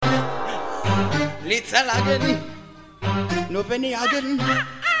Little again. No penny again.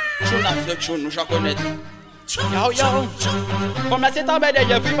 Tune after tune, nous j'en connais. Yo yo. Comme là c'est en bas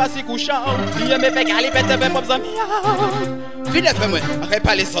d'ailleurs, puis pas si couchant. Il me fait caler, pète, fait pas besoin. Fille de femme, arrête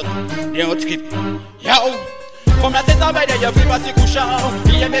pas les sons. Et on trip. Yo. Comme là c'est en bas d'ailleurs, puis pas si couchant.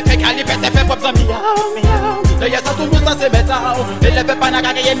 Il me fait caler, pète, fait pas besoin. D'ailleurs ça tout le monde ça se met à. Il ne fait pas n'a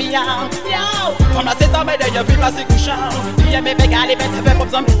gagner miaou. Comme là c'est en bas d'ailleurs, puis pas si couchant. Il me fait caler, pète, fait pas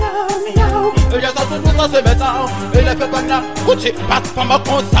besoin. D'ailleurs ça tout le monde ça se met à. Il ne fait pas n'a. Écoutez, passe pas ma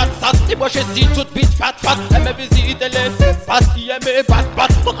constate, ça. Et moi je suis toute bite, fat. Elle me visite les parce qu'il aime bat.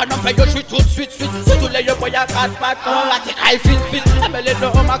 Pour qu'un homme je suis tout de suite. Surtout les yeux pour y a 4 pattes. On la tiraille fil. Elle me les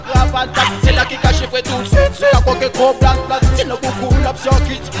noms ma cravate. C'est là qui cache fait tout de suite. C'est là qu'on est trop blanc. C'est le coucou, l'option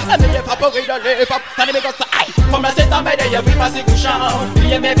quitte. Elle me évaporer dans les vapes. Ça ne me comme ça. Aïe, comme là c'est en bas d'ailleurs, puis pas si couchant.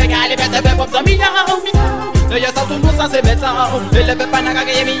 Il aime fait galer, mais ça fait pas ça. Miaou. D'ailleurs ça tout le monde ça se met à. Il ne fait pas n'a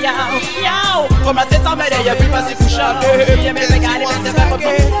gagner miaou. Comme là c'est en bas d'ailleurs, puis pas si couchant. Il aime fait galer, mais ça fait pas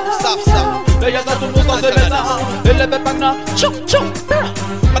ça. D'ailleurs ça tout le monde ça se met à. Il ne fait pas n'a. Tchou.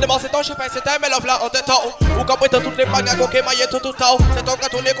 Madame, c'est ton chef, c'est un mélange là en tête. Ou quand prête toutes les pagas, qu'on maille tout le temps. C'est ton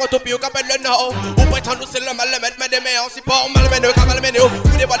quand on est contre puis on appelle le nom. Ou prête nous c'est le mal, le mettre, mais des mains, si pas on mal, mais ne cabal, mais nous.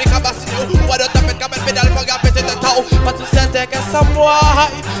 Ou des body cabassino. Ou à d'autres tapes, cabal, pédale, pas gaffe, c'est un temps. Pas tout ça, t'es qu'un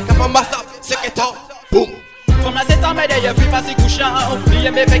samouraï. Quand on masse, c'est qu'un temps. Boum. Comme là c'est en bas d'ailleurs, puis pas si couchant.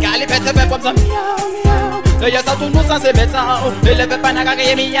 Il me fait galer, mais ça fait pas ça. D'ailleurs ça tout le monde ça se met à. Il ne fait pas n'a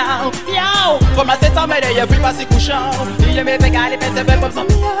gagner miaou. Comme là c'est en bas d'ailleurs, puis pas si couchant. Il me fait galer, mais ça fait pas ça.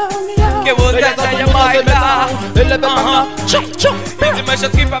 Que vous êtes là, il ne fait pas tchou. Mais dis-moi je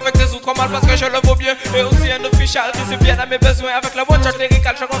tripe avec les autres mal parce que je le vaux bien. Et aussi un official qui se vient à mes besoins. Avec la one shot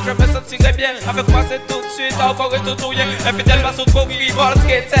lyrical, je crois que je me sentirais bien. Avec moi c'est tout de suite, encore et tout rien. Et puis elle passe au trop frivole, ce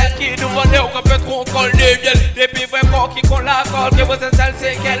qui est celle qui nous vendait au peu trop colle des biens. Depuis vraiment qui qu'on la colle, que vous êtes celle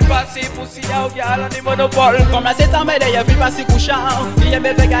c'est qu'elle passe pour si y'a ou y'a la ni monopole. Comme là c'est en bas d'ailleurs, puis pas si couchant. Il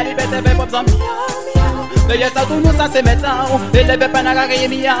me fait galer, mais ça fait pas ça. D'ailleurs ça tout le monde ça se met à. Il ne fait pas n'a gagner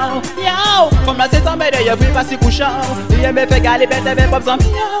miaou. Comme là c'est en bas d'ailleurs, puis pas si couchant. Il me fait galer, mais ça fait pas ça.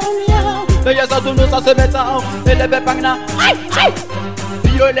 D'ailleurs ça tout le monde ça se met à. Il ne fait pas n'a.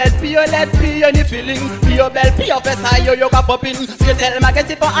 Violette, ni feeling. Pio belle, pio fait ça, yo ka popin. C'est tellement que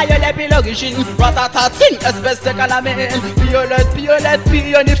c'est pas aïe, puis l'origine. Ratatating, espèce de calamine. Violette,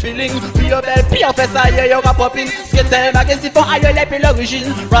 ni feeling. Pio belle, pio fait ça, yo ka popin. C'est tellement que c'est pas aïe, puis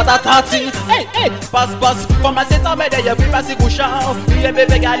l'origine. Ratatating, hey, passe. Comme là c'est en bas d'ailleurs, puis pas si couchant. Il est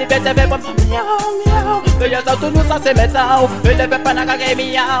bébé galé, bête, bête, comme ça. Miaou. D'ailleurs ça tout le monde ça se met à. Il ne fait pas n'a gagner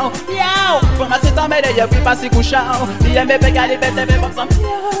miaou. Comme là c'est en bas d'ailleurs, puis pas si couchant. Il est bébé galé, bête, bête, comme ça.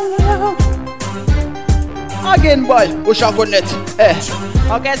 Again boy, au charbonnette.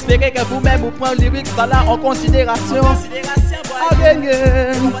 On espérer que vous-même vous prenez lyrics là en considération.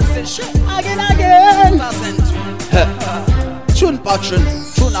 Again. Tune par tune,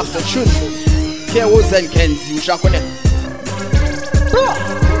 tune after tune. Kérosène Kenzie, j'en connais.